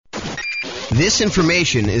This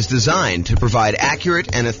information is designed to provide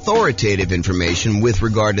accurate and authoritative information with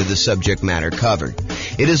regard to the subject matter covered.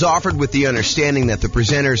 It is offered with the understanding that the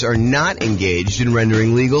presenters are not engaged in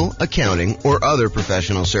rendering legal, accounting, or other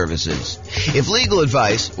professional services. If legal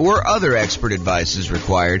advice or other expert advice is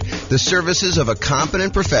required, the services of a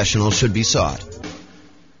competent professional should be sought.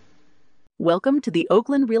 Welcome to the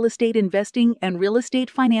Oakland Real Estate Investing and Real Estate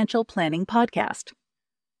Financial Planning Podcast.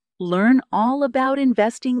 Learn all about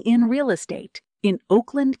investing in real estate in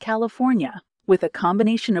Oakland, California, with a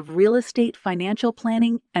combination of real estate financial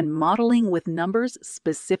planning and modeling with numbers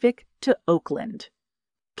specific to Oakland.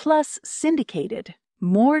 Plus syndicated,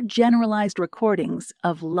 more generalized recordings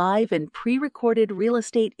of live and pre-recorded real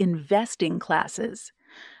estate investing classes.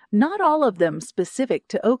 Not all of them specific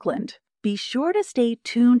to Oakland. Be sure to stay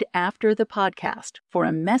tuned after the podcast for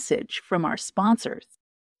a message from our sponsors.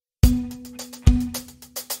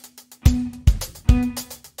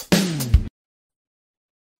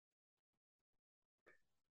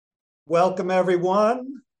 Welcome,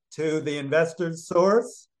 everyone, to the Investor's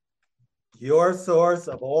Source, your source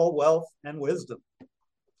of all wealth and wisdom.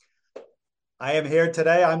 I am here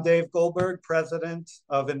today. I'm Dave Goldberg, president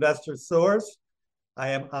of Investor's Source. I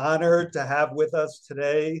am honored to have with us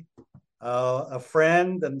today a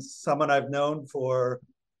friend and someone I've known for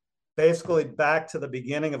basically back to the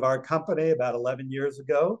beginning of our company about 11 years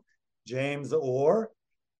ago, James Orr.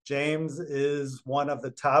 James is one of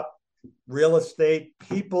the top real estate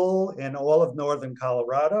people in all of Northern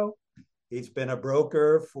Colorado. He's been a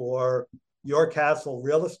broker for Your Castle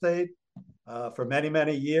Real Estate for many,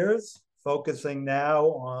 many years, focusing now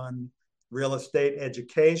on real estate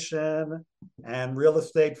education and real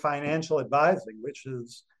estate financial advising, which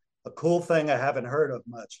is a cool thing I haven't heard of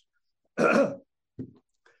much.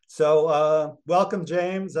 So welcome,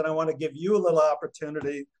 James, and I want to give you a little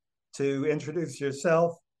opportunity to introduce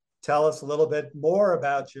yourself. Tell us a little bit more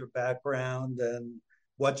about your background and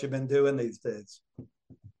what you've been doing these days.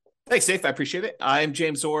 Thanks, Dave. I appreciate it. I'm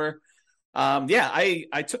James Orr.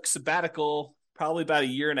 I took sabbatical probably about a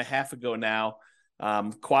year and a half ago now.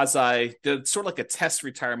 Did sort of like a test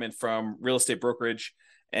retirement from real estate brokerage,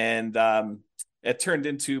 and it turned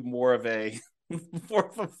into more of a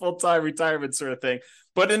full-time retirement sort of thing.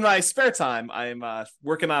 But in my spare time, I'm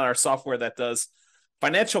working on our software that does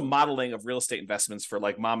financial modeling of real estate investments for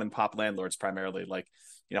like mom and pop landlords primarily. Like,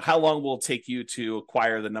 how long will it take you to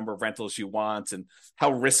acquire the number of rentals you want, and how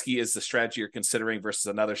risky is the strategy you're considering versus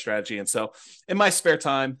another strategy. And so in my spare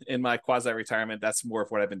time, in my quasi-retirement, that's more of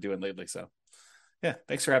what I've been doing lately. So yeah,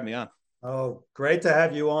 thanks for having me on. Oh, great to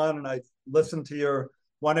have you on. And I listened to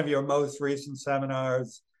one of your most recent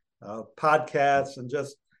seminars, podcasts, and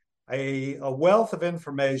just a wealth of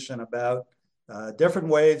information about different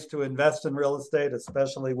ways to invest in real estate,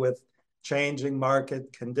 especially with changing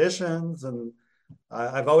market conditions. And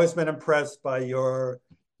I've always been impressed by your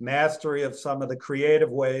mastery of some of the creative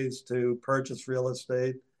ways to purchase real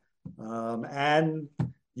estate and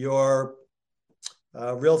your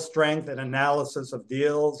real strength and analysis of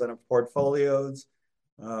deals and of portfolios.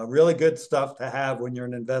 Really good stuff to have when you're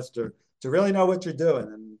an investor, to really know what you're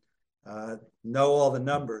doing and know all the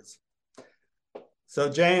numbers. So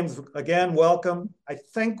James, again, welcome. I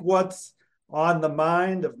think what's on the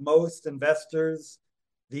mind of most investors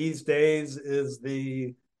these days is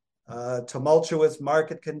the tumultuous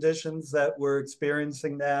market conditions that we're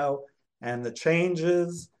experiencing now and the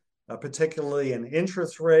changes, particularly in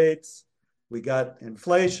interest rates. We got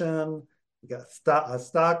inflation, we got a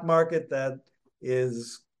stock market that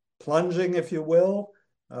is plunging, if you will,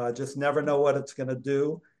 just never know what it's going to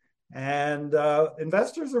do. And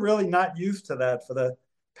investors are really not used to that for the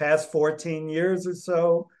past 14 years or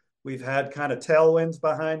so. We've had kind of tailwinds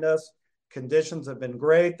behind us. Conditions have been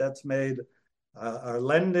great. That's made our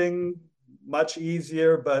lending much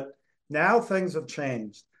easier, but now things have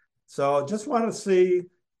changed. So I just want to see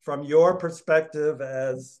from your perspective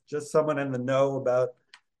as just someone in the know about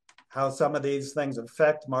how some of these things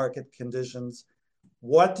affect market conditions,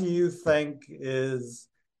 what do you think is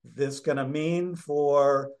this going to mean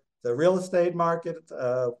for the real estate market?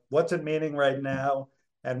 What's it meaning right now?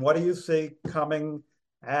 And what do you see coming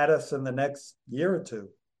at us in the next year or two?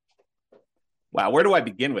 Wow, where do I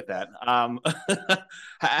begin with that?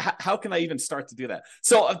 How can I even start to do that?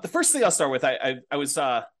 So the first thing I'll start with, I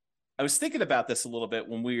was thinking about this a little bit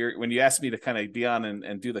when you asked me to kind of be on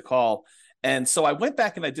and do the call. And so I went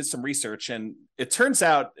back and I did some research, and it turns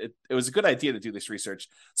out it was a good idea to do this research.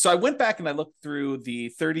 So I went back and I looked through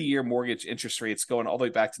the 30-year mortgage interest rates going all the way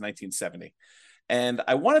back to 1970. And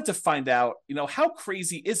I wanted to find out, how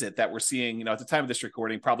crazy is it that we're seeing, at the time of this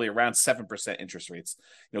recording, probably around 7% interest rates,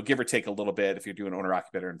 give or take a little bit if you're doing owner,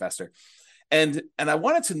 occupier, investor. And I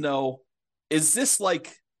wanted to know, is this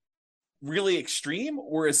like really extreme,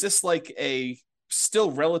 or is this like a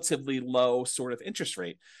still relatively low sort of interest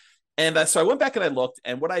rate? And so I went back and I looked,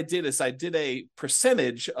 and what I did is I did a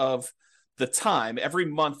percentage of the time every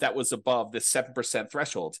month that was above this 7%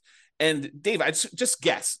 threshold. And Dave, I just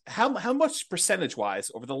guess how much percentage wise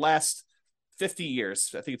over the last 50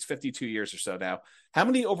 years, I think it's 52 years or so now, how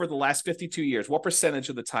many over the last 52 years, what percentage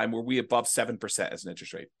of the time were we above 7% as an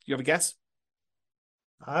interest rate? You have a guess?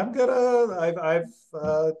 I've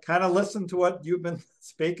kind of listened to what you've been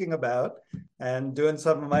speaking about and doing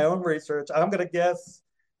some of my own research. I'm gonna guess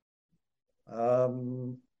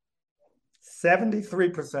 73%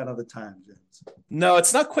 of the time, James. No,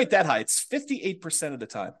 it's not quite that high. It's 58% of the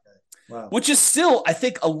time. Wow. Which is still, I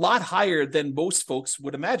think, a lot higher than most folks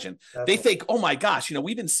would imagine. They think, oh my gosh,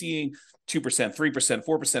 we've been seeing 2%, 3%,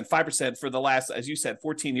 4%, 5% for the last, as you said,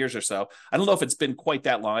 14 years or so. I don't know if it's been quite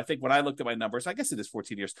that long. I think when I looked at my numbers, I guess it is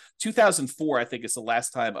 14 years. 2004, I think, is the last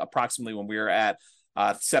time approximately when we were at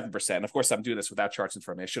 7%. Of course, I'm doing this without charts in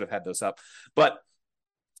front of me. I should have had those up. But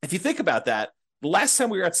if you think about that, the last time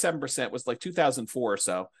we were at 7% was like 2004 or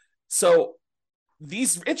so. So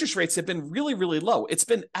these interest rates have been really, really low. It's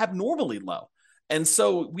been abnormally low. And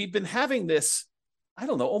so we've been having this, I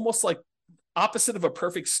don't know, almost like opposite of a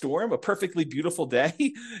perfect storm, a perfectly beautiful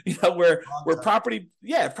day, where property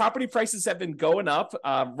prices have been going up,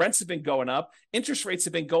 rents have been going up, interest rates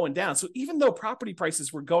have been going down. So even though property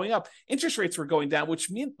prices were going up, interest rates were going down,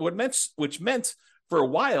 which meant for a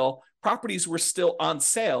while, properties were still on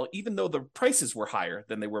sale, even though the prices were higher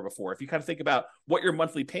than they were before. If you kind of think about what your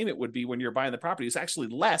monthly payment would be when you're buying the property, it's actually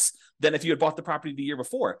less than if you had bought the property the year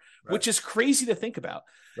before, right, which is crazy to think about.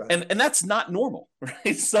 Right. And that's not normal,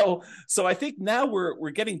 right? So I think now we're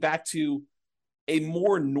getting back to a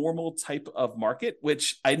more normal type of market,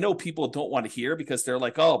 which I know people don't want to hear because they're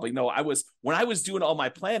like, oh, but when I was doing all my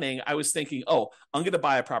planning, I was thinking, oh, I'm going to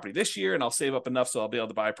buy a property this year and I'll save up enough so I'll be able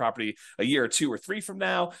to buy a property a year or 2 or 3 from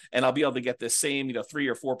now, and I'll be able to get this same 3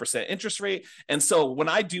 or 4% interest rate. And so when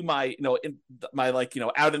I do my out in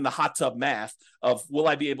the hot tub math of will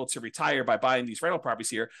I be able to retire by buying these rental properties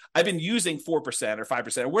here, I've been using 4% or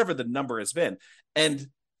 5% or wherever the number has been, and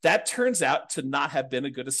that turns out to not have been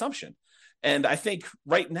a good assumption. And I think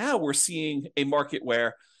right now we're seeing a market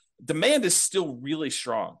where demand is still really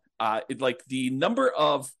strong. The number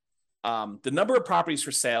of properties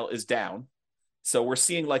for sale is down, so we're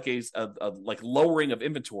seeing like a lowering of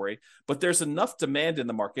inventory. But there's enough demand in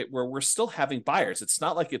the market where we're still having buyers. It's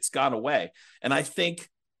not like it's gone away. And I think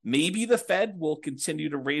maybe the Fed will continue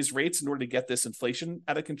to raise rates in order to get this inflation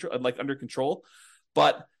out of control, under control,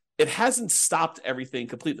 but it hasn't stopped everything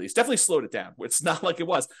completely. It's definitely slowed it down. It's not like it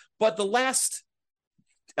was. But the last,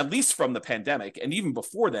 at least from the pandemic, and even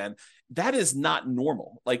before then, that is not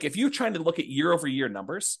normal. Like if you're trying to look at year-over-year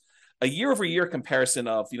numbers, a year-over-year comparison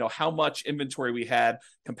of, how much inventory we had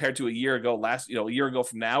compared to a year ago, a year ago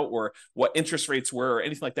from now, or what interest rates were or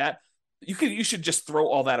anything like that, you should just throw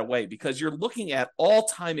all that away, because you're looking at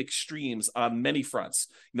all-time extremes on many fronts.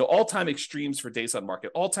 All-time extremes for days on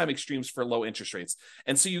market, all-time extremes for low interest rates.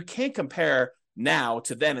 And so you can't compare now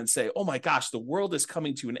to then and say, oh my gosh, the world is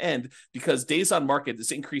coming to an end because days on market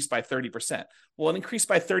is increased by 30%. Well, it increased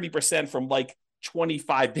by 30% from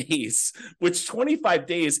 25 days, which 25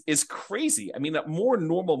 days is crazy. I mean, a more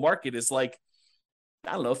normal market is 3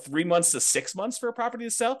 months to 6 months for a property to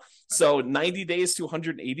sell. So 90 days to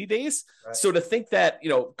 180 days. Right. So to think that,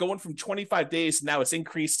 going from 25 days, now it's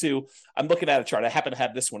increased to, I'm looking at a chart. I happen to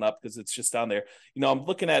have this one up because it's just down there. I'm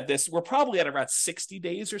looking at this. We're probably at around 60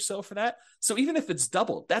 days or so for that. So even if it's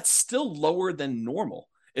doubled, that's still lower than normal.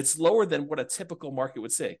 It's lower than what a typical market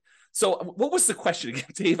would say. So what was the question again,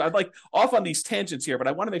 Dave? I'm off on these tangents here, but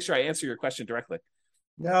I want to make sure I answer your question directly.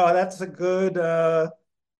 No, that's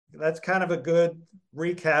kind of a good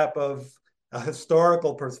recap of a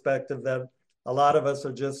historical perspective that a lot of us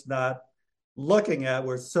are just not looking at.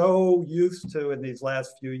 We're so used to, in these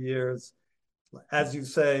last few years, as you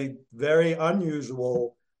say, very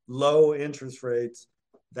unusual low interest rates,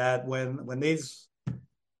 that when these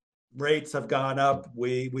rates have gone up,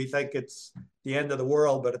 we think it's the end of the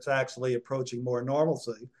world, but it's actually approaching more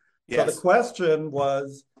normalcy. Yes. So the question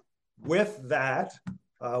was, with that,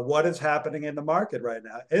 what is happening in the market right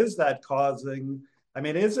now? Is that causing,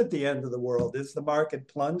 is it the end of the world? Is the market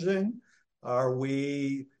plunging?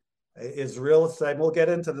 Is real estate, we'll get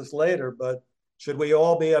into this later, but should we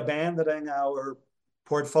all be abandoning our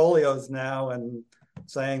portfolios now and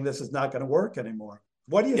saying this is not going to work anymore?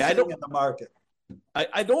 What are you seeing in the market?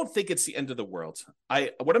 I don't think it's the end of the world.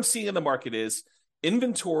 What I'm seeing in the market is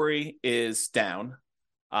inventory is down.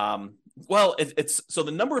 Well, it's so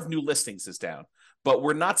the number of new listings is down, but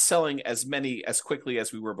we're not selling as many as quickly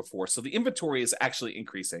as we were before. So the inventory is actually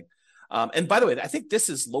increasing. And by the way, I think this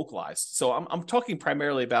is localized. So I'm talking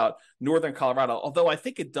primarily about Northern Colorado, although I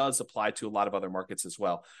think it does apply to a lot of other markets as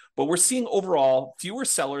well. But we're seeing overall fewer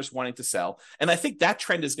sellers wanting to sell. And I think that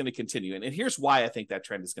trend is going to continue. And here's why I think that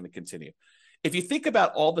trend is going to continue. If you think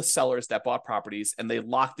about all the sellers that bought properties and they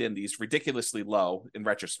locked in these ridiculously low, in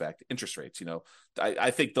retrospect, interest rates,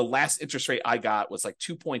 I think the last interest rate I got was like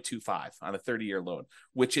 2.25 on a 30-year loan,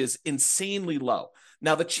 which is insanely low.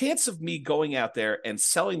 Now, the chance of me going out there and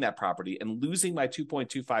selling that property and losing my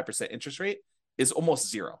 2.25% interest rate is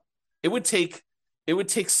almost zero. It would take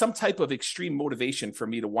some type of extreme motivation for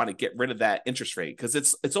me to want to get rid of that interest rate, because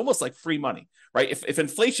it's almost like free money, right? If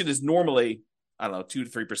inflation is normally, I don't know, 2 to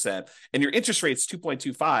 3%, and your interest rate is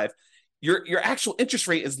 2.25, your actual interest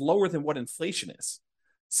rate is lower than what inflation is.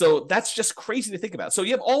 So that's just crazy to think about. So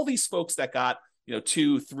you have all these folks that got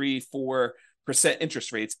 2, 3, 4%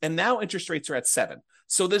 interest rates, and now interest rates are at 7.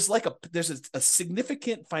 So there's a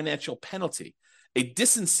significant financial penalty, a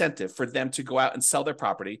disincentive for them to go out and sell their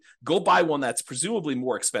property, go buy one that's presumably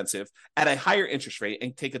more expensive at a higher interest rate,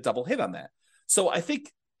 and take a double hit on that. So I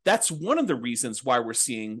think that's one of the reasons why we're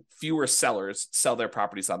seeing fewer sellers sell their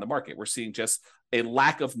properties on the market. We're seeing just a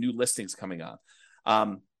lack of new listings coming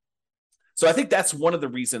on. So I think that's one of the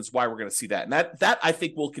reasons why we're going to see that. And that I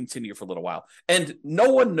think will continue for a little while. And no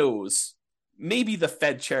one knows. Maybe the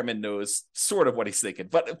Fed chairman knows sort of what he's thinking,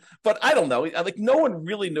 but I don't know. Like, no one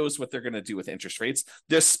really knows what they're going to do with interest rates.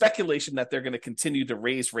 There's speculation that they're going to continue to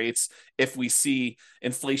raise rates if we see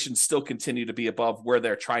inflation still continue to be above where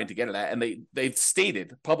they're trying to get it at. And they've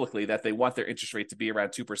stated publicly that they want their interest rate to be around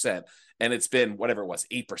 2%, and it's been whatever it was,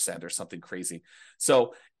 8% or something crazy.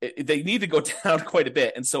 So they need to go down quite a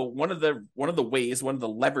bit. And so one of the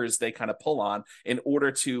levers they kind of pull on in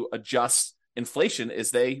order to adjust inflation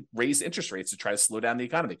is they raise interest rates to try to slow down the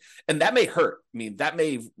economy. And that may hurt. I mean, that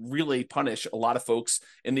may really punish a lot of folks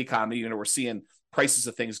in the economy. We're seeing prices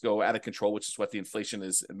of things go out of control, which is what the inflation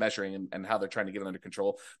is measuring and how they're trying to get it under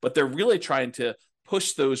control. But they're really trying to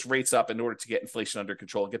push those rates up in order to get inflation under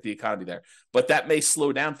control and get the economy there. But that may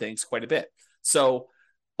slow down things quite a bit. So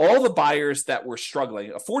all the buyers that were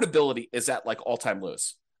struggling, affordability is at like all-time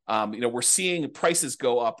lows. We're seeing prices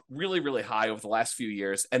go up really, really high over the last few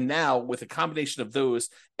years. And now with a combination of those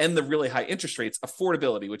and the really high interest rates,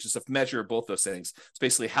 affordability, which is a measure of both those things, it's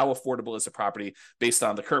basically how affordable is a property based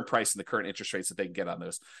on the current price and the current interest rates that they can get on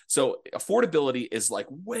those. So affordability is like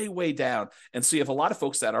way, way down. And so you have a lot of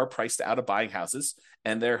folks that are priced out of buying houses,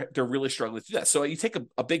 and they're really struggling to do that. So you take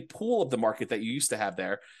a big pool of the market that you used to have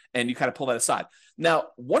there, and you kind of pull that aside. Now,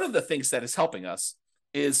 one of the things that is helping us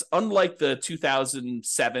is, unlike the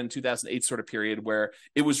 2007, 2008 sort of period where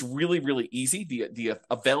it was really, really easy, the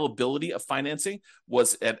availability of financing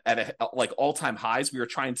was at like all-time highs. We were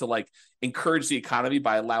trying to like encourage the economy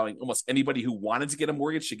by allowing almost anybody who wanted to get a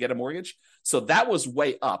mortgage to get a mortgage. So that was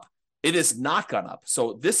way up. It has not gone up.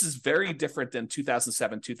 So this is very different than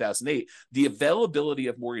 2007, 2008. The availability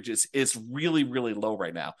of mortgages is really, really low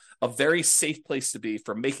right now, a very safe place to be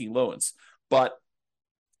for making loans. But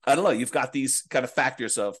I don't know, you've got these kind of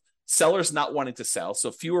factors of sellers not wanting to sell, so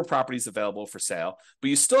fewer properties available for sale, but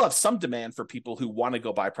you still have some demand for people who want to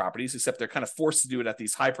go buy properties, except they're kind of forced to do it at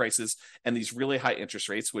these high prices and these really high interest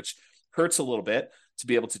rates, which hurts a little bit to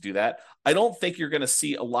be able to do that. I don't think you're going to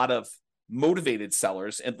see a lot of motivated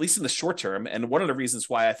sellers, at least in the short term. And one of the reasons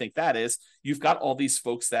why I think that is, you've got all these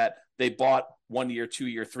folks that they bought 1 year, 2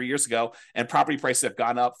 year, 3 years ago, and property prices have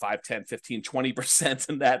gone up 5, 10, 15, 20%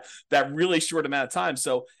 in that really short amount of time.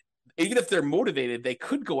 So even if they're motivated, they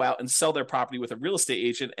could go out and sell their property with a real estate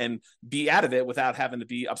agent and be out of it without having to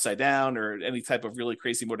be upside down or any type of really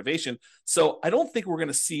crazy motivation. So I don't think we're going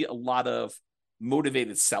to see a lot of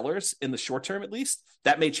motivated sellers in the short term, at least.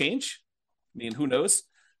 That may change. I mean, who knows?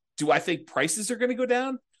 Do I think prices are going to go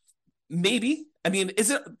down? Maybe. I mean,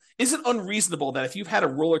 is it unreasonable that if you've had a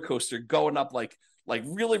roller coaster going up like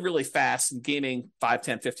really, really fast and gaining 5,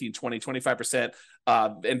 10, 15, 20,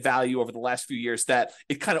 25% in value over the last few years, that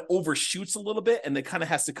it kind of overshoots a little bit and it kind of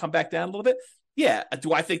has to come back down a little bit? Yeah.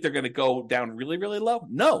 Do I think they're going to go down really, really low?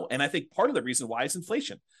 No. And I think part of the reason why is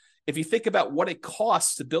inflation. If you think about what it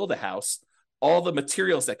costs to build a house, all the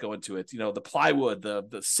materials that go into it, the plywood,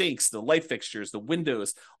 the sinks, the light fixtures, the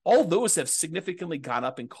windows, all those have significantly gone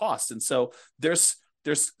up in cost. And so there's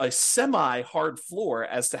a semi-hard floor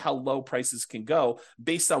as to how low prices can go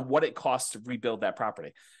based on what it costs to rebuild that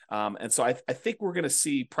property. And so I think we're going to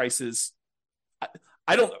see prices.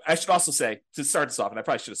 I should also say, to start this off, and I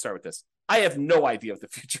probably should have started with this, I have no idea what the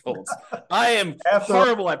future holds. I am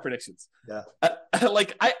horrible at predictions. Yeah.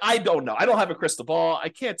 I don't know. I don't have a crystal ball. I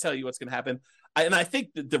can't tell you what's going to happen. And I think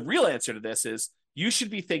the real answer to this is you should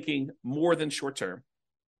be thinking more than short term.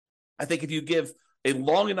 I think if you give a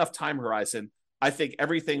long enough time horizon, I think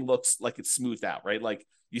everything looks like it's smoothed out, right? Like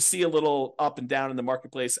you see a little up and down in the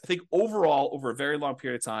marketplace. I think overall, over a very long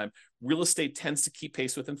period of time, real estate tends to keep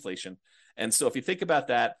pace with inflation. And so if you think about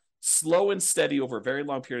that, slow and steady over a very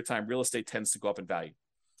long period of time, real estate tends to go up in value.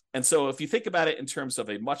 And so if you think about it in terms of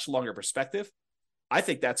a much longer perspective, I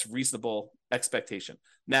think that's reasonable expectation.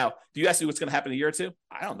 Now, do you ask me what's going to happen in a year or two?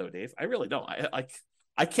 I don't know, Dave. I really don't.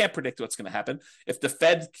 I can't predict what's going to happen. If the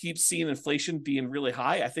Fed keeps seeing inflation being really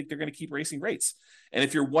high, I think they're going to keep raising rates. And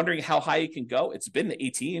if you're wondering how high it can go, it's been to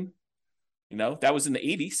 18. That was in the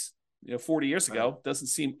 80s, 40 years ago. Doesn't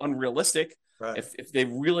seem unrealistic. Right. If they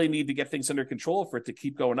really need to get things under control for it to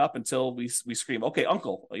keep going up until we scream, okay,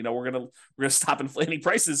 uncle, we're gonna stop inflating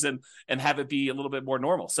prices and have it be a little bit more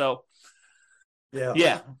normal. So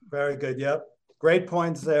yeah, very good. Yep, great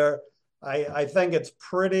points there. I think it's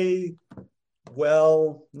pretty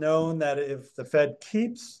well known that if the Fed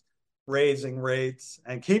keeps raising rates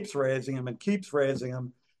and keeps raising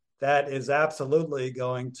them, that is absolutely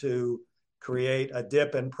going to create a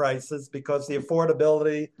dip in prices because the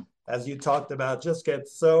affordability, as you talked about, just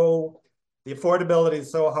gets the affordability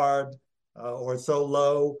is so hard or so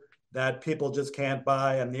low that people just can't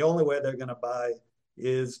buy. And the only way they're going to buy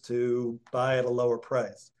is to buy at a lower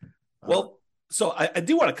price. Well, so I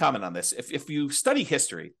do want to comment on this. If you study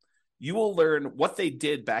history, you will learn what they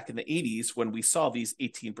did back in the 80s when we saw these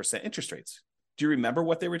 18% interest rates. Do you remember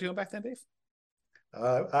what they were doing back then, Dave?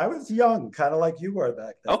 I was young, kind of like you were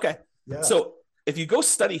back then. Okay. Yeah. So if you go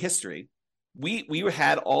study history, we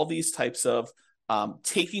had all these types of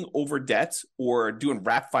taking over debt or doing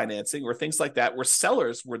wrap financing or things like that, where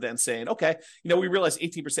sellers were then saying, okay, we realize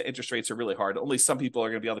 18% interest rates are really hard. Only some people are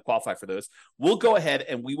going to be able to qualify for those. We'll go ahead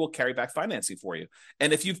and we will carry back financing for you.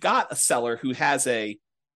 And if you've got a seller who has a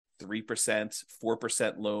 3%,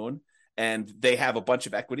 4% loan, and they have a bunch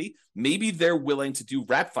of equity, maybe they're willing to do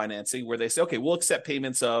wrap financing where they say, okay, we'll accept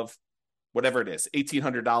payments of whatever it is,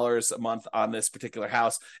 $1,800 a month on this particular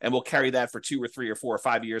house, and we'll carry that for 2 or 3 or 4 or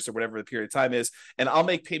 5 years or whatever the period of time is. And I'll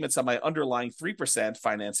make payments on my underlying 3%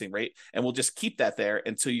 financing rate, and we'll just keep that there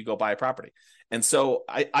until you go buy a property. And so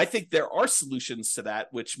I think there are solutions to that,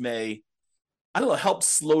 which may, help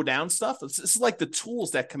slow down stuff. This is like the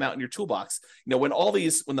tools that come out in your toolbox. When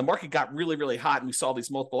the market got really, really hot and we saw these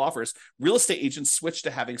multiple offers, real estate agents switched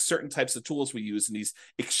to having certain types of tools we use in these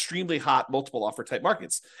extremely hot multiple offer type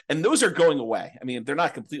markets. And those are going away. They're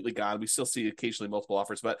not completely gone. We still see occasionally multiple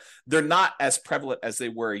offers, but they're not as prevalent as they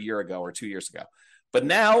were a year ago or 2 years ago. But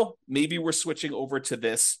now maybe we're switching over to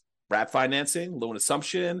this wrap financing, loan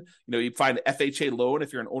assumption. You find an FHA loan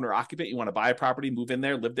if you're an owner occupant, you want to buy a property, move in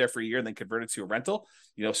there, live there for a year, and then convert it to a rental.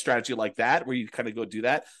 Strategy like that where you kind of go do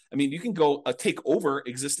that. You can go take over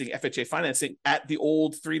existing FHA financing at the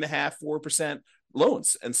old 3.5%, 4%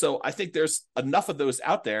 loans. And so I think there's enough of those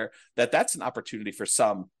out there that's an opportunity for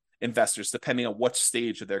some investors, depending on what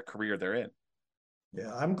stage of their career they're in.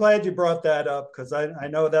 Yeah, I'm glad you brought that up because I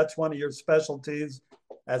know that's one of your specialties.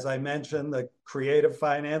 As I mentioned, the creative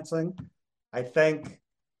financing. I think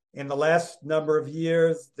in the last number of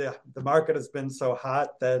years, the market has been so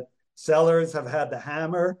hot that sellers have had the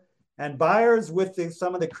hammer, and buyers with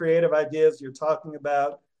some of the creative ideas you're talking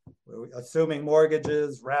about, assuming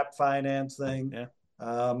mortgages, wrap financing,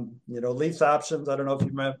 lease options. I don't know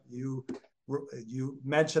if you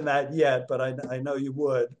mentioned that yet, but I know you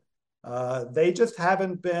would. They just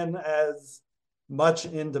haven't been as much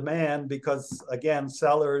in demand because, again,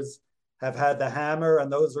 sellers have had the hammer,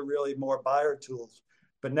 and those are really more buyer tools.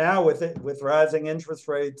 But now with rising interest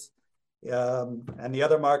rates and the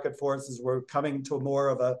other market forces, we're coming to more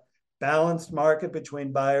of a balanced market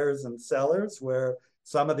between buyers and sellers, where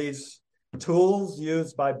some of these tools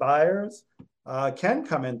used by buyers can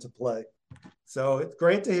come into play. So it's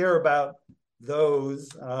great to hear about those.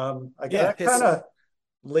 That kind of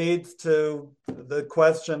leads to the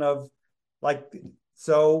question of,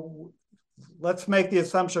 so let's make the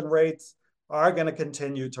assumption rates are going to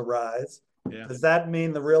continue to rise. Yeah. Does that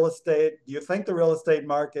mean do you think the real estate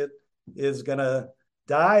market is going to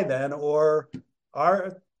die then, or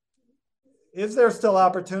is there still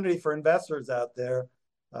opportunity for investors out there,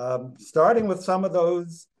 starting with some of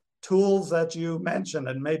those tools that you mentioned,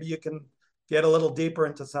 and maybe you can get a little deeper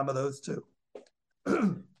into some of those too?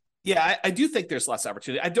 Yeah, I do think there's less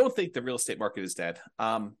opportunity. I don't think the real estate market is dead.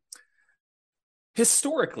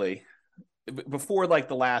 Historically, before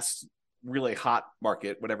the last really hot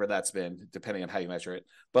market, whatever that's been, depending on how you measure it.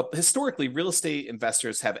 But historically, real estate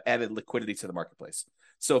investors have added liquidity to the marketplace.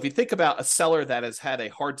 So if you think about a seller that has had a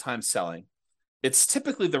hard time selling, it's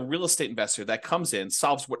typically the real estate investor that comes in,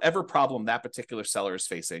 solves whatever problem that particular seller is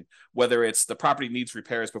facing, whether it's the property needs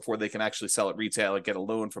repairs before they can actually sell it retail and get a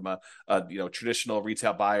loan from a traditional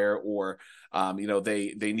retail buyer, or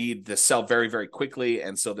they need to sell very, very quickly,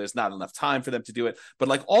 and so there's not enough time for them to do it. But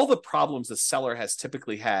like all the problems the seller has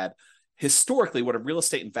typically had, historically, what a real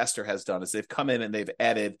estate investor has done is they've come in and they've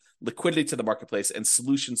added liquidity to the marketplace and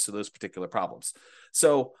solutions to those particular problems.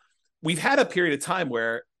 So we've had a period of time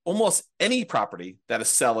where almost any property that a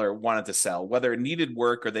seller wanted to sell, whether it needed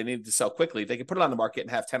work or they needed to sell quickly, they could put it on the market and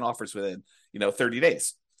have 10 offers within, 30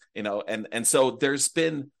 days, and so there's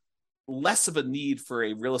been less of a need for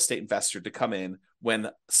a real estate investor to come in when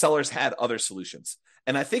sellers had other solutions.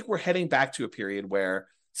 And I think we're heading back to a period where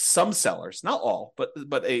some sellers, not all,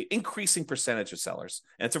 but a increasing percentage of sellers,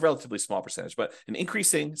 and it's a relatively small percentage, but an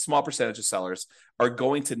increasing small percentage of sellers are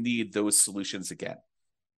going to need those solutions again.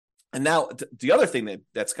 And now the other thing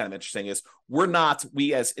that's kind of interesting is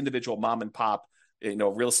we as individual mom and pop,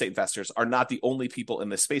 real estate investors are not the only people in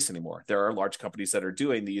this space anymore. There are large companies that are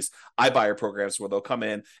doing these iBuyer programs where they'll come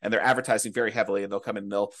in and they're advertising very heavily, and they'll come in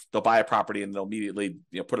and they'll buy a property and they'll immediately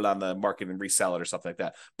put it on the market and resell it or something like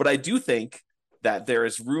that. But I do think that there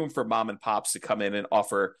is room for mom and pops to come in and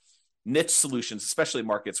offer niche solutions, especially in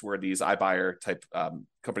markets where these iBuyer type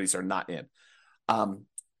companies are not in.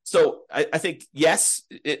 So I think, yes,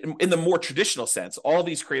 in the more traditional sense, all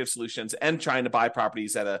these creative solutions and trying to buy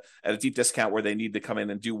properties at a deep discount where they need to come in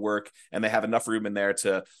and do work and they have enough room in there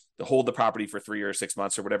to hold the property for 3 or 6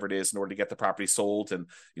 months or whatever it is in order to get the property sold, and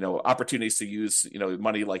opportunities to use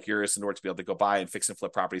money like yours in order to be able to go buy and fix and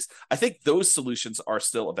flip properties. I think those solutions are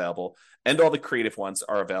still available, and all the creative ones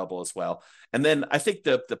are available as well. And then I think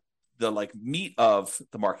the like meat of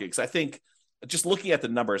the market, because I think just looking at the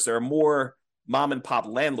numbers, there are more mom and pop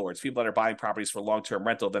landlords, people that are buying properties for long-term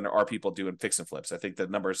rental, than there are people doing fix and flips. I think the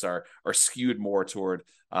numbers are skewed more toward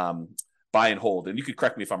buy and hold. And you could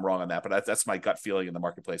correct me if I'm wrong on that, but that's my gut feeling in the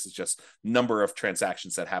marketplace. It's just number of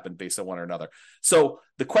transactions that happen based on one or another. So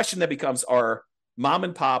the question that becomes, are mom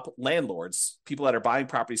and pop landlords, people that are buying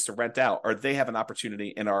properties to rent out, are they have an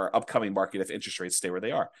opportunity in our upcoming market if interest rates stay where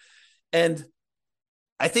they are? And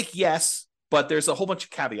I think yes, but there's a whole bunch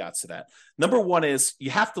of caveats to that. Number one is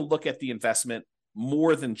you have to look at the investment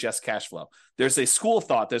more than just cash flow. There's a school of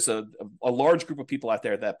thought, there's a large group of people out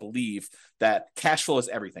there that believe that cash flow is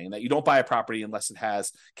everything, and that you don't buy a property unless it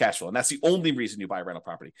has cash flow. And that's the only reason you buy a rental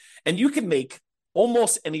property. And you can make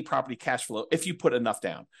almost any property cash flow if you put enough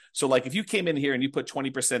down. So like if you came in here and you put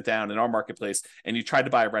 20% down in our marketplace and you tried to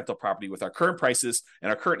buy a rental property with our current prices and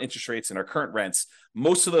our current interest rates and our current rents,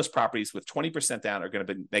 most of those properties with 20% down are going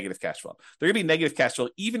to be negative cash flow. They're going to be negative cash flow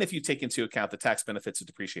even if you take into account the tax benefits of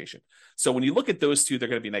depreciation. So when you look at those two, they're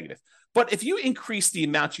going to be negative. But if you increase the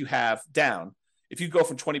amount you have down, if you go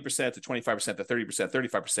from 20% to 25% to 30%,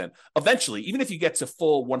 35%, eventually, even if you get to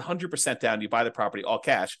full 100% down, you buy the property all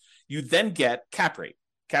cash, you then get cap rate.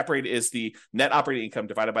 Cap rate is the net operating income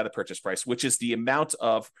divided by the purchase price, which is the amount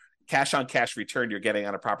of cash on cash return you're getting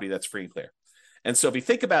on a property that's free and clear. And so if you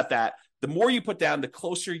think about that, the more you put down, the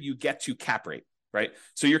closer you get to cap rate. Right.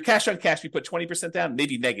 So your cash on cash, you put 20% down,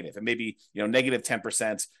 maybe negative, and maybe, negative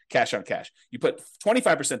 10% cash on cash. You put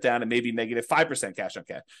 25% down and maybe negative 5% cash on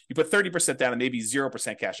cash. You put 30% down and maybe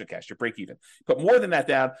 0% cash on cash. You're break even. Put more than that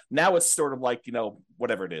down. Now it's sort of like,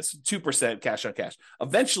 whatever it is, 2% cash on cash.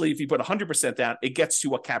 Eventually, if you put 100% down, it gets to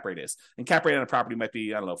what cap rate is. And cap rate on a property might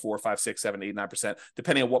be, 4, 5, 6, 7, 8, 9%,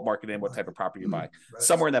 depending on what market and what type of property you're buying,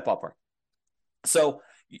 somewhere in that ballpark. So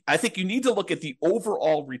I think you need to look at the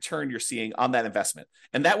overall return you're seeing on that investment.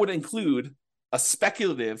 And that would include a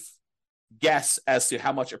speculative guess as to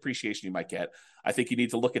how much appreciation you might get. I think you need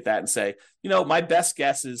to look at that and say, my best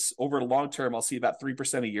guess is over the long term, I'll see about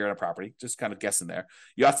 3% a year on a property, just kind of guessing there.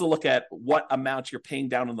 You have to look at what amount you're paying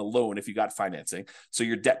down on the loan if you got financing. So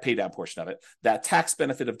your debt pay down portion of it, that tax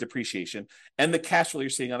benefit of depreciation, and the cash flow you're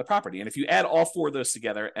seeing on the property. And if you add all four of those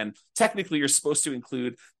together, and technically you're supposed to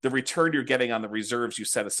include the return you're getting on the reserves you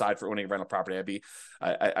set aside for owning a rental property,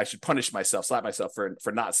 I should punish myself, slap myself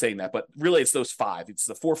for not saying that. But really it's those five. It's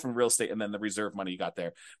the four from real estate and then the reserve money you got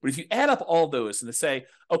there. But if you add up all those and to say,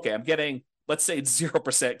 okay, I'm getting, let's say it's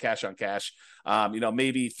 0% cash on cash,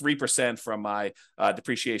 maybe 3% from my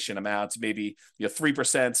depreciation amount, maybe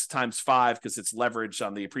 3% times 5 because it's leverage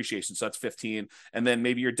on the appreciation, so that's 15, and then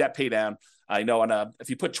maybe your debt pay down. I know if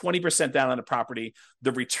you put 20% down on a property,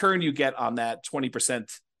 the return you get on that 20%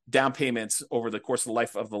 down payments over the course of the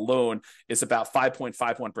life of the loan is about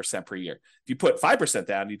 5.51% per year. If you put 5%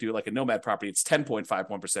 down, you do like a Nomad property, it's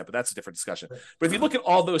 10.51%, but that's a different discussion. But if you look at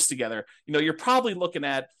all those together, you're probably looking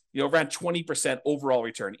at, around 20% overall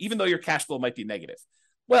return, even though your cash flow might be negative.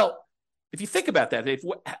 Well, if you think about that, Dave,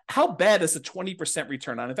 how bad is a 20%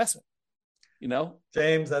 return on investment?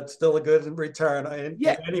 James, that's still a good return in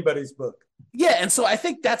anybody's book. Yeah. And so I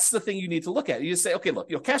think that's the thing you need to look at. You say, okay, look,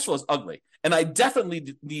 cash flow is ugly. And I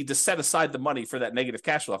definitely need to set aside the money for that negative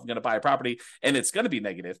cash flow. If I'm going to buy a property and it's going to be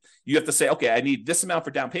negative, you have to say, okay, I need this amount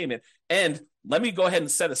for down payment. And let me go ahead and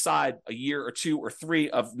set aside a year or 2 or 3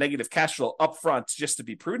 of negative cash flow up front just to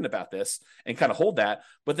be prudent about this and kind of hold that.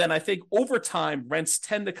 But then I think over time, rents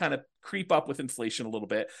tend to kind of creep up with inflation a little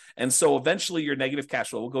bit. And so eventually your negative cash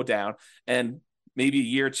flow will go down. And maybe a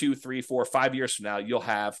year, 2, 3, 4, 5 years from now, you'll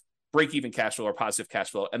have break-even cash flow or positive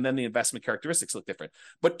cash flow, and then the investment characteristics look different.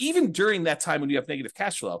 But even during that time when you have negative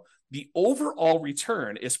cash flow, the overall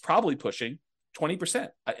return is probably pushing 20%.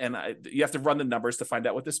 And you have to run the numbers to find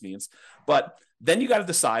out what this means. But then you got to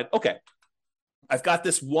decide, okay, I've got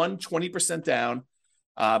this 20% down,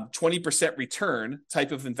 20% return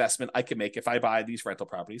type of investment I can make if I buy these rental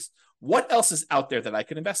properties. What else is out there that I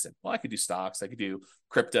can invest in? Well, I could do stocks, I could do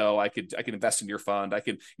crypto, I could invest in your fund, I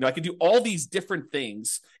could do all these different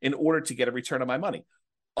things in order to get a return on my money.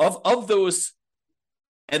 Of those,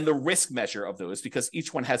 and the risk measure of those, because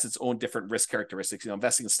each one has its own different risk characteristics.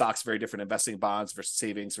 Investing in stocks is very different, investing in bonds versus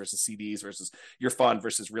savings versus CDs versus your fund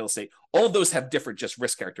versus real estate. All of those have different just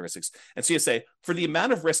risk characteristics. And so you say, for the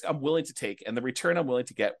amount of risk I'm willing to take and the return I'm willing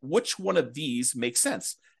to get, which one of these makes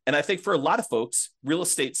sense? And I think for a lot of folks, real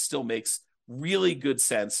estate still makes really good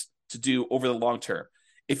sense to do over the long term.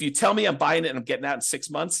 If you tell me I'm buying it and I'm getting out in 6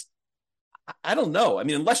 months, I don't know. I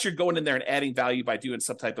mean, unless you're going in there and adding value by doing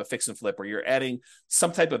some type of fix and flip, or you're adding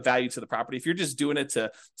some type of value to the property. If you're just doing it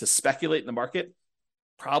to speculate in the market,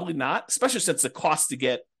 probably not, especially since the cost to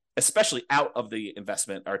get, especially out of the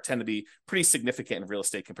investment, tend to be pretty significant in real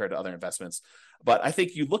estate compared to other investments. But I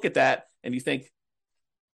think you look at that and you think,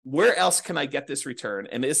 where else can I get this return?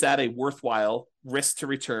 And is that a worthwhile risk to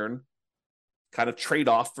return kind of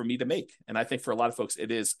trade-off for me to make? And I think for a lot of folks,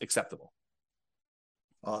 it is acceptable.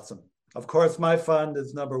 Awesome. Of course, my fund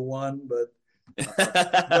is number 1, but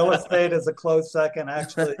real estate is a close second.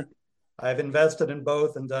 Actually, I've invested in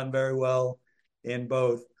both and done very well in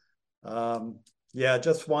both. I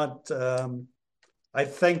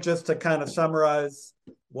think just to kind of summarize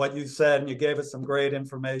what you said, and you gave us some great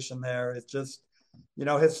information there, it's just,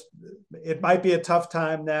 it might be a tough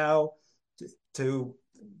time now to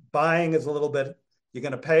buying is a little bit, you're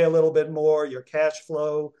going to pay a little bit more, your cash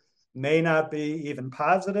flow may not be even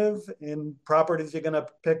positive in properties you're going to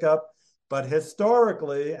pick up. But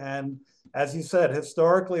historically, and as you said,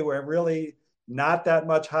 historically, we're really not that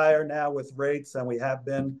much higher now with rates than we have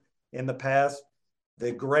been in the past.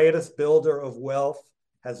 The greatest builder of wealth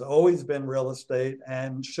has always been real estate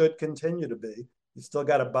and should continue to be. You still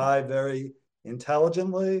got to buy very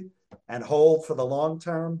intelligently and hold for the long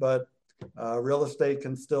term, but real estate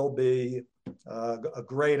can still be a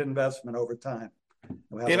great investment over time.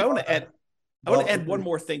 Dave, I want to add one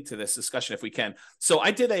more thing to this discussion if we can. So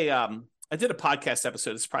I did a podcast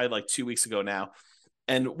episode. It's probably like 2 weeks ago now.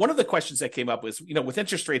 And one of the questions that came up was, with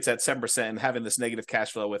interest rates at 7% and having this negative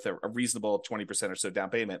cash flow with a reasonable 20% or so down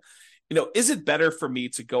payment, is it better for me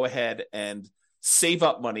to go ahead and save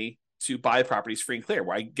up money to buy properties free and clear,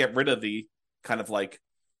 where I get rid of the kind of like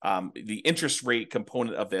the interest rate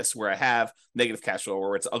component of this, where I have negative cash flow,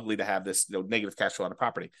 or it's ugly to have this negative cash flow on a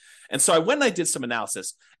property. And so I went and I did some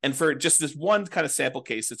analysis, and for just this one kind of sample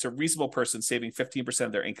case, it's a reasonable person saving 15%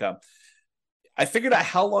 of their income. I figured out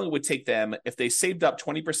how long it would take them if they saved up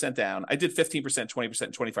 20% down. I did 15%, 20%,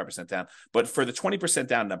 and 25% down. But for the 20%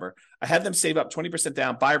 down number, I had them save up 20%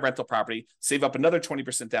 down, buy a rental property, save up another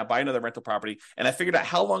 20% down, buy another rental property. And I figured out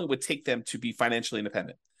how long it would take them to be financially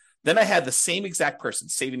independent. Then I had the same exact person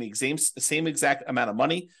saving the same exact amount of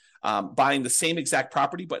money, buying the same exact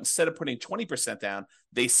property, but instead of putting 20% down,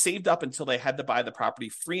 they saved up until they had to buy the property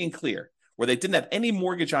free and clear, where they didn't have any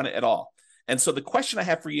mortgage on it at all. And so the question I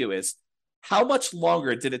have for you is, how much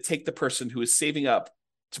longer did it take the person who is saving up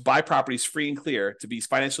to buy properties free and clear to be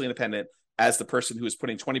financially independent as the person who is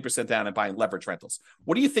putting 20% down and buying leverage rentals?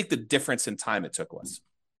 What do you think the difference in time it took was?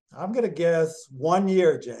 I'm going to guess 1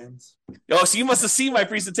 year, James. Oh, so you must have seen my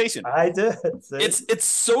presentation. I did. See? It's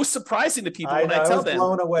so surprising to people when I tell them. I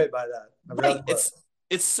was blown away by that. Right.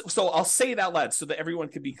 It's so I'll say it out loud so that everyone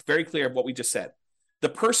can be very clear of what we just said. The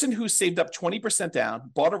person who saved up 20% down,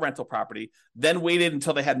 bought a rental property, then waited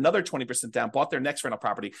until they had another 20% down, bought their next rental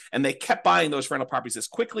property, and they kept buying those rental properties as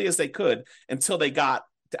quickly as they could until they got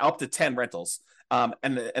up to 10 rentals. And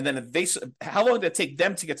then how long did it take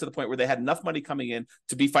them to get to the point where they had enough money coming in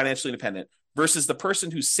to be financially independent versus the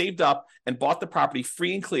person who saved up and bought the property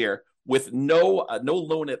free and clear with no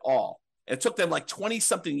loan at all. And it took them like 20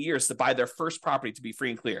 something years to buy their first property to be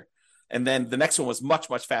free and clear. And then the next one was much,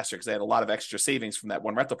 much faster because they had a lot of extra savings from that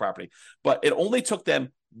one rental property. But it only took them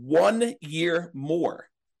 1 year more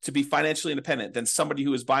to be financially independent than somebody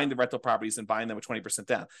who is buying the rental properties and buying them with 20%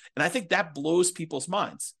 down. And I think that blows people's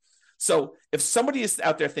minds. So if somebody is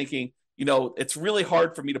out there thinking, it's really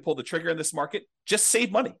hard for me to pull the trigger in this market, just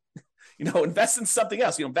save money. Invest in something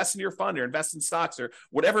else, invest in your fund or invest in stocks or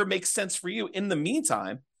whatever makes sense for you in the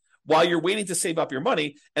meantime, while you're waiting to save up your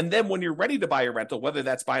money. And then when you're ready to buy a rental, whether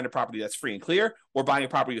that's buying a property that's free and clear or buying a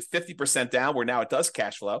property with 50% down where now it does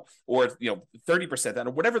cash flow, or 30% down,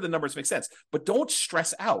 or whatever the numbers make sense. But don't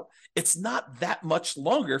stress out. It's not that much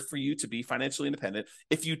longer for you to be financially independent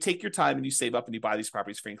if you take your time and you save up and you buy these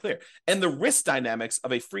properties free and clear. And the risk dynamics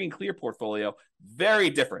of a free and clear portfolio,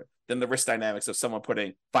 very different than the risk dynamics of someone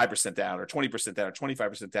putting 5% down or 20% down or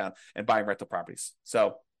 25% down and buying rental properties.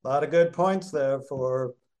 So a lot of good points there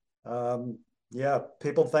for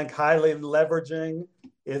people think highly leveraging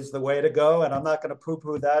is the way to go. And I'm not going to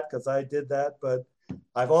poo-poo that because I did that. But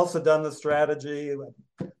I've also done the strategy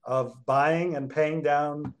of buying and paying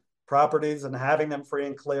down properties and having them free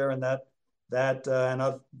and clear. And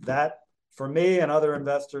that for me and other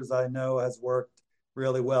investors I know has worked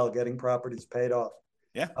really well, getting properties paid off.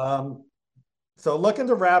 Yeah. So looking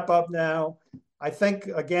to wrap up now, I think,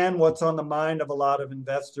 again, what's on the mind of a lot of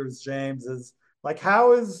investors, James, is like,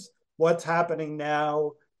 how is what's happening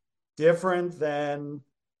now different than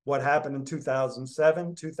what happened in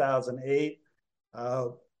 2007, 2008?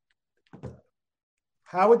 How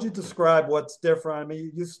would you describe what's different? I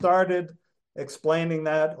mean, you started explaining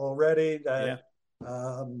that already, that,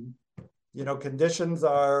 conditions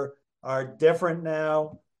are different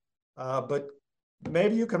now, but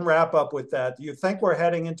maybe you can wrap up with that. Do you think we're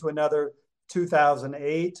heading into another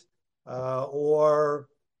 2008 or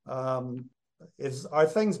are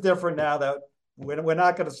things different now that we're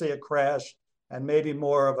not going to see a crash and maybe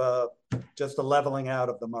more of just a leveling out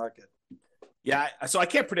of the market? Yeah, so I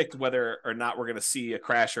can't predict whether or not we're going to see a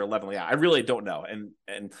crash or a leveling out. I really don't know.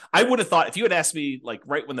 And I would have thought, if you had asked me, like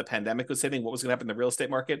right when the pandemic was hitting, what was going to happen in the real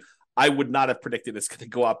estate market, I would not have predicted it's going to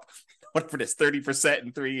go up, whatever it is, 30%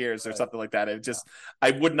 in 3 years or something like that.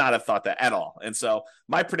 I would not have thought that at all. And so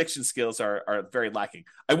my prediction skills are very lacking.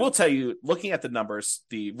 I will tell you, looking at the numbers,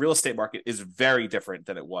 the real estate market is very different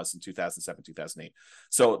than it was in 2007, 2008.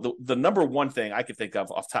 So the number one thing I can think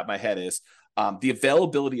of off the top of my head is the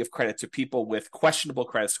availability of credit to people with questionable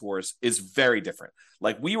credit scores is very different.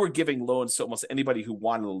 Like, we were giving loans to almost anybody who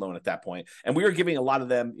wanted a loan at that point. And we were giving a lot of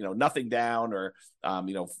them, nothing down or,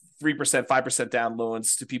 3%, 5% down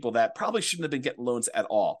loans to people that probably shouldn't have been getting loans at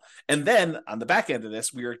all. And then on the back end of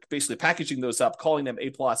this, we were basically packaging those up, calling them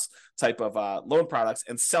A+ type of loan products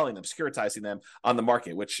and selling them, securitizing them on the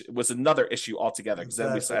market, which was another issue altogether, because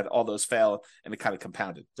then we had all those fail and it kind of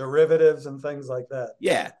compounded. Derivatives and things like that.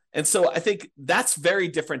 Yeah. And so I think that's very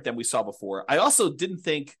different than we saw before. I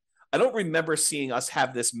don't remember seeing us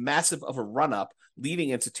have this massive of a run up leading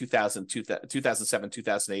into 2007,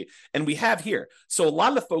 2008. And we have here. So a lot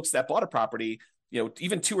of the folks that bought a property,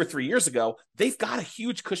 even 2 or 3 years ago, they've got a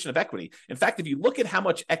huge cushion of equity. In fact, if you look at how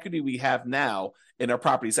much equity we have now in our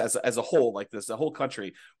properties as a whole, like this, the whole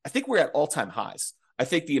country, I think we're at all-time highs. I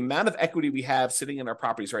think the amount of equity we have sitting in our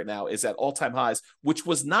properties right now is at all-time highs, which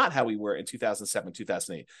was not how we were in 2007,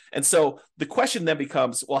 2008. And so the question then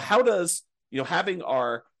becomes, well, how does, having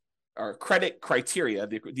our credit criteria,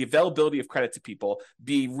 the availability of credit to people,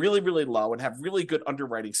 be really, really low and have really good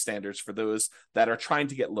underwriting standards for those that are trying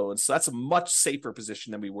to get loans? So that's a much safer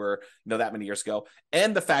position than we were, that many years ago.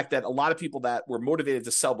 And the fact that a lot of people that were motivated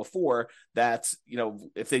to sell before, that,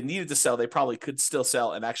 if they needed to sell, they probably could still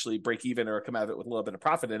sell and actually break even or come out of it with a little bit of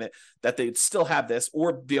profit in it, that they'd still have this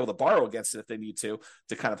or be able to borrow against it if they need to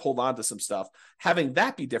kind of hold on to some stuff. Having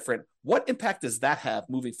that be different, what impact does that have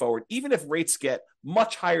moving forward, even if rates get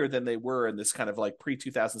much higher than they were in this kind of like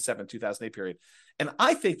pre-2007, 2008 period? And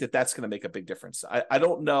I think that that's going to make a big difference. I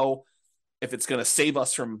don't know if it's going to save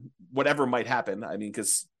us from whatever might happen. I mean,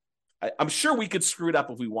 because I'm sure we could screw it up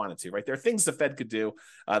if we wanted to, right? There are things the Fed could do.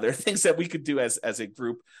 There are things that we could do as a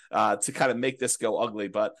group to kind of make this go ugly.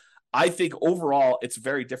 But I think overall, it's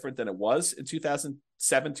very different than it was in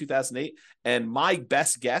 2007, 2008. And my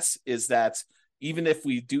best guess is that even if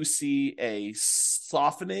we do see a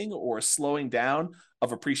softening or slowing down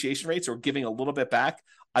of appreciation rates or giving a little bit back,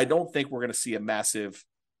 I don't think we're going to see a massive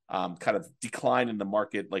kind of decline in the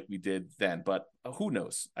market like we did then. But who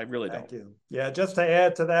knows? I really don't. Thank you. Yeah, just to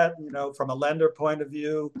add to that, from a lender point of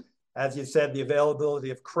view, as you said, the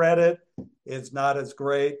availability of credit is not as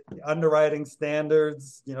great. The underwriting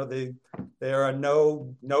standards, there are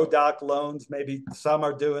no doc loans. Maybe some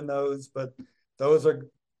are doing those, but those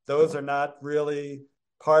are not really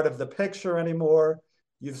part of the picture anymore.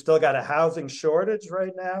 You've still got a housing shortage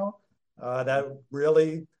right now that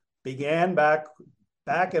really began back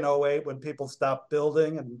in 08 when people stopped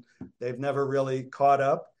building, and they've never really caught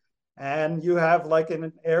up. And you have, like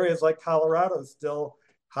in areas like Colorado, still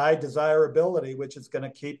high desirability, which is going to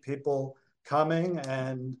keep people coming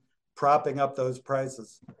and propping up those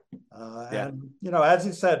prices. And, as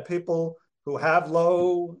you said, people who have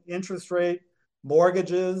low interest rate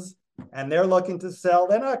mortgages and they're looking to sell,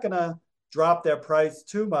 they're not going to drop their price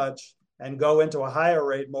too much and go into a higher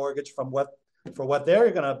rate mortgage for what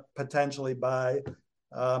they're going to potentially buy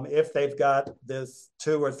if they've got this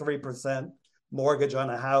 2 or 3% mortgage on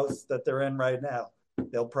a house that they're in right now.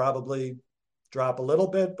 They'll probably drop a little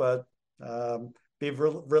bit, but be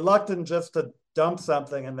reluctant just to dump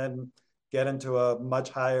something and then get into a much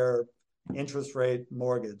higher interest rate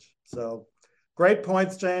mortgage. So great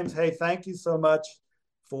points, James. Hey, thank you so much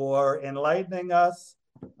for enlightening us.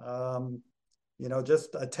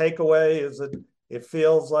 Just a takeaway is that it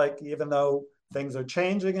feels like even though things are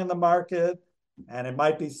changing in the market and it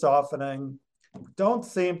might be softening, don't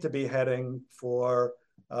seem to be heading for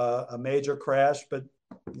a major crash, but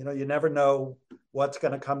you never know what's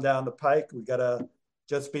going to come down the pike. We got to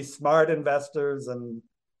just be smart investors and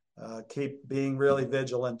keep being really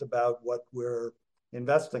vigilant about what we're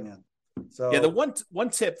investing in. So the one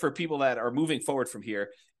tip for people that are moving forward from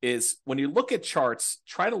here is when you look at charts,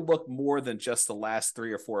 try to look more than just the last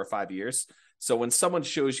 3 or 4 or 5 years. So when someone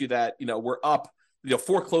shows you that, we're up,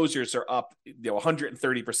 foreclosures are up,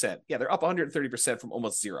 130%. Yeah, they're up 130% from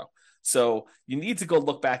almost zero. So you need to go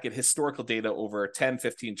look back at historical data over 10,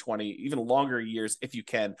 15, 20, even longer years if you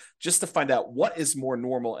can, just to find out what is more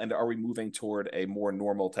normal and are we moving toward a more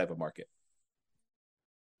normal type of market.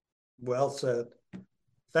 Well said.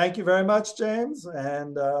 Thank you very much, James.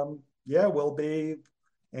 And we'll be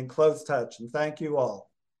in close touch. And thank you all.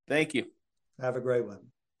 Thank you. Have a great one.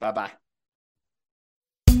 Bye-bye.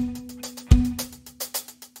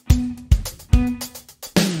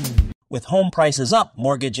 With home prices up,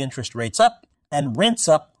 mortgage interest rates up, and rents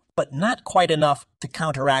up, but not quite enough to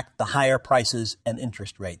counteract the higher prices and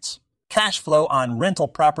interest rates. Cash flow on rental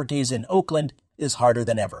properties in Oakland is harder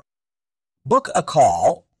than ever. Book a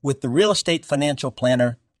call with the Real Estate Financial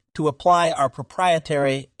Planner to apply our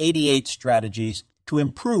proprietary 88 strategies to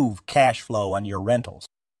improve cash flow on your rentals.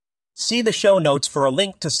 See the show notes for a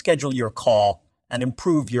link to schedule your call and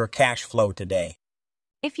improve your cash flow today.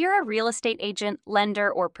 If you're a real estate agent,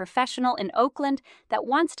 lender, or professional in Oakland that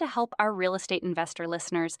wants to help our real estate investor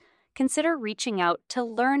listeners, consider reaching out to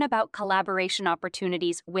learn about collaboration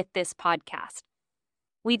opportunities with this podcast.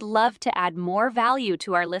 We'd love to add more value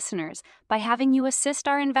to our listeners by having you assist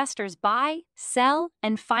our investors buy, sell,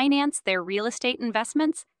 and finance their real estate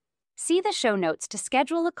investments. See the show notes to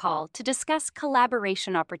schedule a call to discuss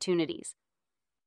collaboration opportunities.